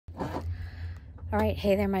All right,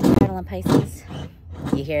 hey there, my Cattle and Pisces.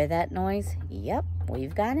 You hear that noise? Yep,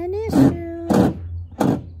 we've got an issue.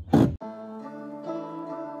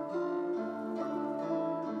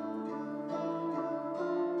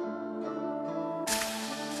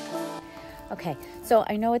 Okay, so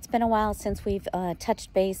I know it's been a while since we've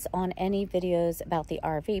touched base on any videos about the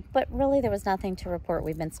RV, but really there was nothing to report.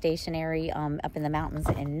 We've been stationary up in the mountains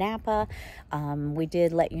in Napa. We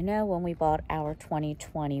did let you know when we bought our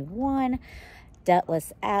 2021 Dutchman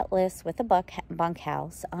Atlas with a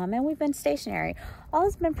bunkhouse, and we've been stationary. All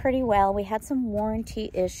has been pretty well. We had some warranty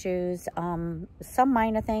issues, some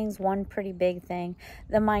minor things, one pretty big thing.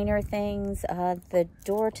 The minor things, the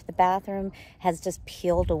door to the bathroom has just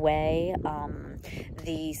peeled away.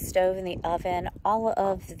 The stove and the oven, all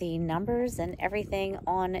of the numbers and everything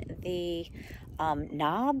on the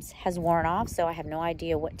knobs has worn off, so I have no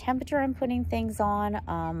idea what temperature I'm putting things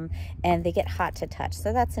on, and they get hot to touch,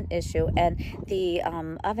 so that's an issue. And the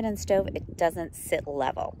oven and stove, it doesn't sit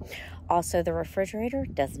level. Also, the refrigerator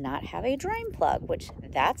does not have a drain plug, which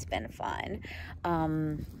that's been fun.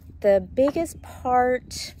 The biggest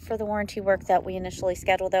part for the warranty work that we initially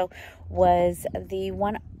scheduled, though, was the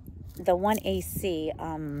one AC.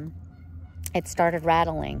 It started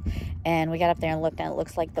rattling, and we got up there and looked, and it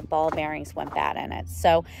looks like the ball bearings went bad in it.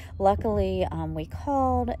 So luckily we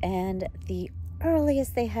called, and the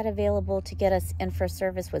earliest they had available to get us in for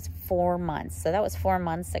service was 4 months. So that was 4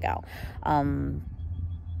 months ago,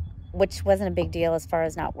 which wasn't a big deal as far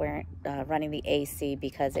as not running the AC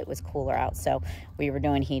because it was cooler out, so we were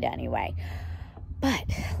doing heat anyway. But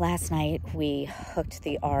last night we hooked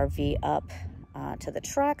the RV up to the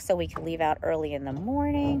truck so we could leave out early in the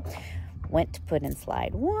morning. Went to put in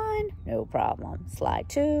slide 1, no problem. Slide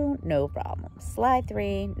 2, no problem. Slide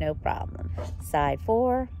 3, no problem. Slide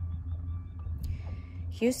 4,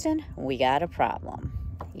 Houston, we got a problem.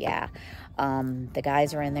 Yeah, the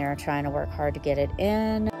guys are in there trying to work hard to get it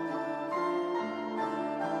in.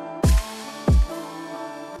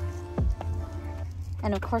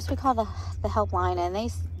 And of course we called the helpline, and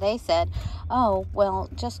they said, oh, well,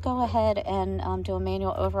 just go ahead and do a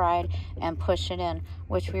manual override and push it in,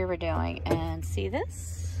 which we were doing. And see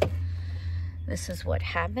this? This is what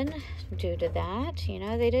happened due to that. You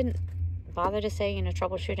know, they didn't bother to say, you know,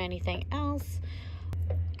 troubleshoot anything else.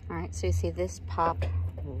 All right, so you see this popped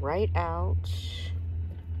right out.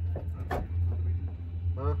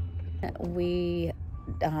 Huh? We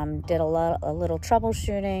did a little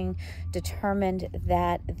troubleshooting, determined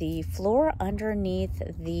that the floor underneath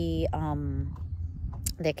the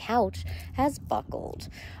couch has buckled,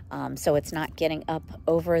 so it's not getting up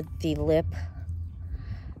over the lip.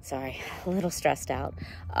 Sorry, a little stressed out.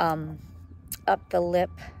 Up the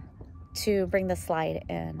lip to bring the slide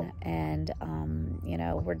in, and you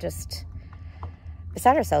know, we're just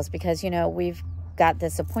beside ourselves because, you know, we've got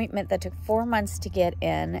this appointment that took 4 months to get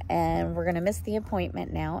in, and we're going to miss the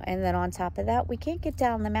appointment now. And then on top of that, we can't get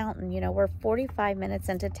down the mountain. You know, we're 45 minutes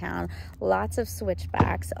into town, lots of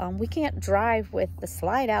switchbacks. We can't drive with the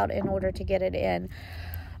slide out in order to get it in.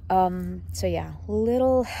 So yeah,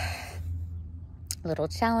 little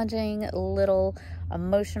challenging, little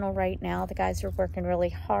emotional right now. The guys are working really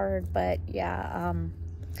hard, but yeah,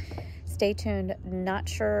 stay tuned. Not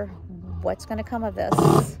sure what's going to come of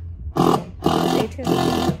this. Stay tuned.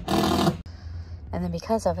 And then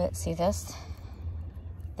because of it, see this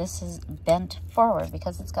is bent forward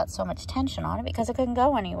because it's got so much tension on it because it couldn't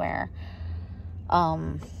go anywhere.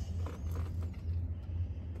 Yeah,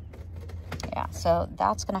 so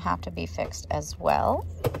that's gonna have to be fixed as well.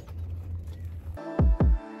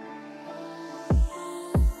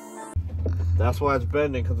 That's why it's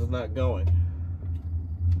bending, because it's not going.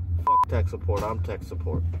 Fuck tech support, I'm tech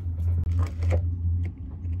support.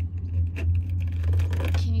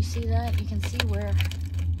 Can you see that? You can see where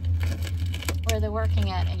they're working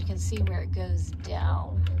at, and you can see where it goes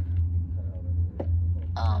down.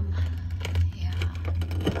 Yeah.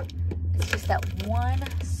 It's just that one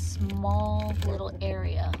small little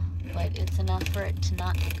area, but it's enough for it to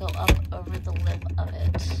not go up over the lip of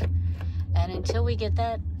it. And until we get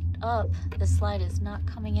that up, the slide is not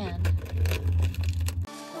coming in.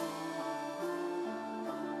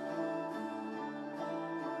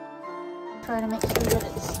 Try to make sure that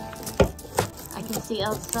I can see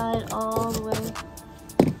outside all the way.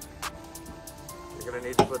 You're gonna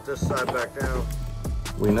need to put this side back down.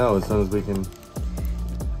 We know as soon as we can.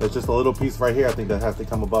 There's just a little piece right here, I think, that has to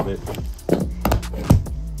come above it.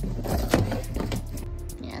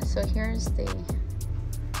 Yeah, so here's the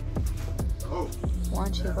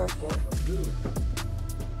one you work with.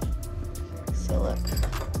 So look.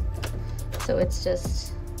 So it's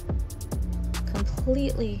just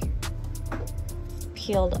completely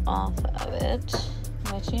peeled off of it,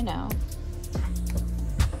 which, you know,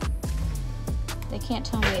 they can't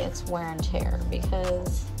tell me it's wear and tear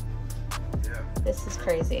because this is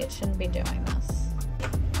crazy. It shouldn't be doing this.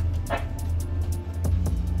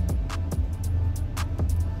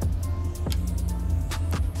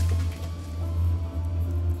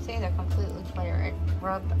 See, they're completely clear. It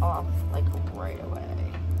rubbed off like right away.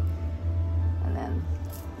 And then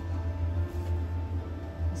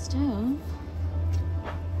the stove.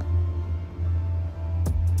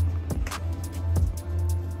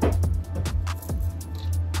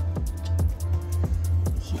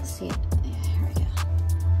 Can't see it. Yeah, here we go.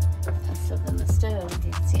 So then the stove,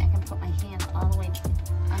 you can see I can put my hand all the way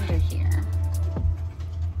under here.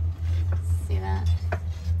 See that?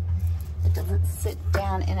 It doesn't sit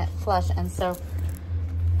down in it flush, and so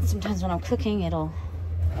sometimes when I'm cooking, it'll,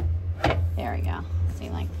 there we go. See,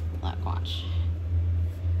 like, look, watch.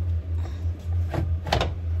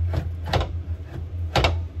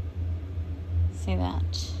 See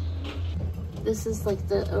that? This is like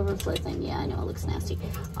the overflow thing. Yeah, I know it looks nasty.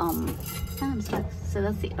 I'm stuck. So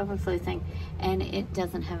that's the overflow thing, and it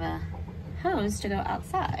doesn't have a hose to go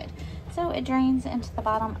outside. So it drains into the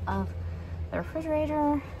bottom of the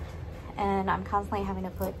refrigerator, and I'm constantly having to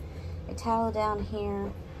put a towel down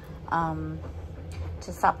here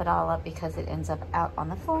to sop it all up because it ends up out on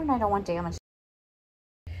the floor, and I don't want damage.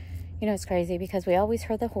 You know, it's crazy because we always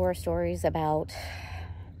heard the horror stories about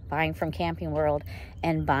buying from Camping World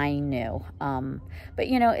and buying new. But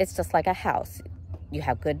you know, it's just like a house. You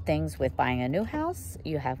have good things with buying a new house.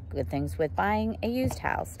 You have good things with buying a used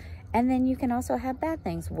house. And then you can also have bad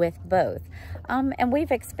things with both. And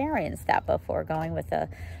we've experienced that before, going with a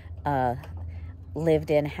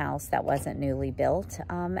lived-in house that wasn't newly built,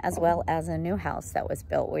 as well as a new house that was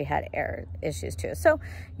built. We had air issues too. So,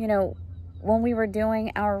 you know, when we were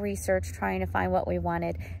doing our research, trying to find what we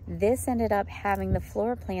wanted, this ended up having the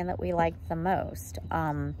floor plan that we liked the most.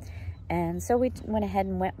 And so we went ahead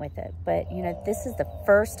and went with it. But, you know, this is the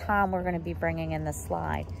first time we're going to be bringing in the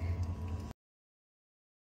slide.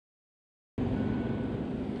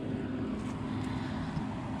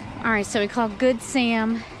 All right, so we called Good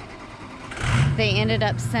Sam. They ended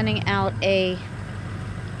up sending out a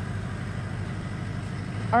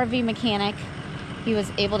RV mechanic. He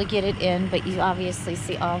was able to get it in, but you obviously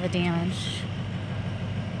see all the damage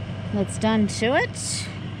that's done to it.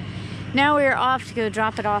 Now we are off to go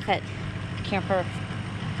drop it off at Camper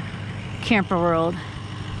World.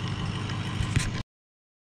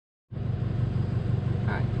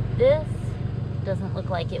 All right, this doesn't look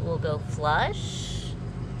like it will go flush.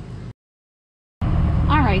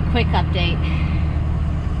 All right, quick update.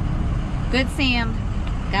 Good Sam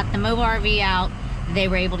got the mobile RV out. They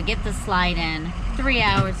were able to get the slide in 3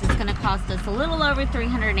 hours. It's going to cost us a little over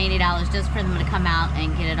 $380 just for them to come out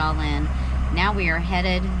and get it all in. Now we are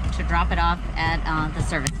headed to drop it off at the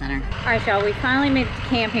service center. All right, y'all, we finally made it to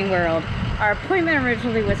Camping World. Our appointment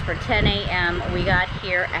originally was for 10 a.m. We got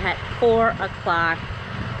here at 4 o'clock.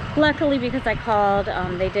 Luckily, because I called,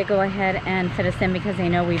 they did go ahead and fit us in because they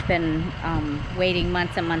know we've been waiting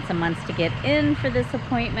months and months and months to get in for this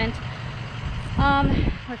appointment.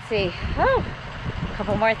 Let's see. Oh, a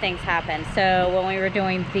couple more things happened. So when we were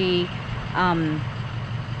doing the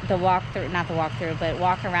walkthrough, not the walkthrough, but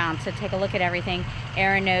walk around to take a look at everything,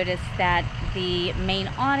 Aaron noticed that the main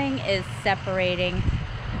awning is separating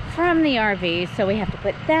from the RV, so we have to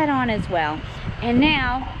put that on as well. And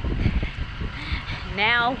now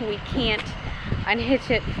we can't unhitch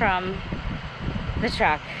it from the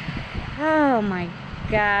truck. Oh my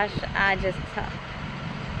gosh,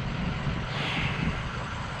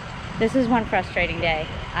 this is one frustrating day.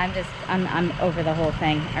 I'm over the whole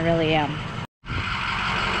thing. I really am.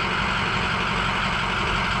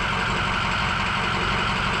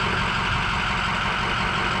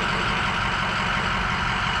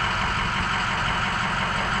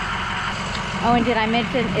 Oh, and did I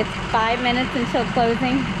mention it's 5 minutes until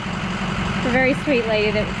closing? It's a very sweet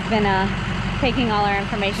lady that's been taking all our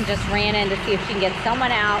information, just ran in to see if she can get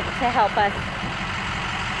someone out to help us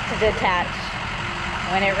to detach.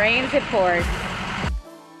 When it rains, it pours.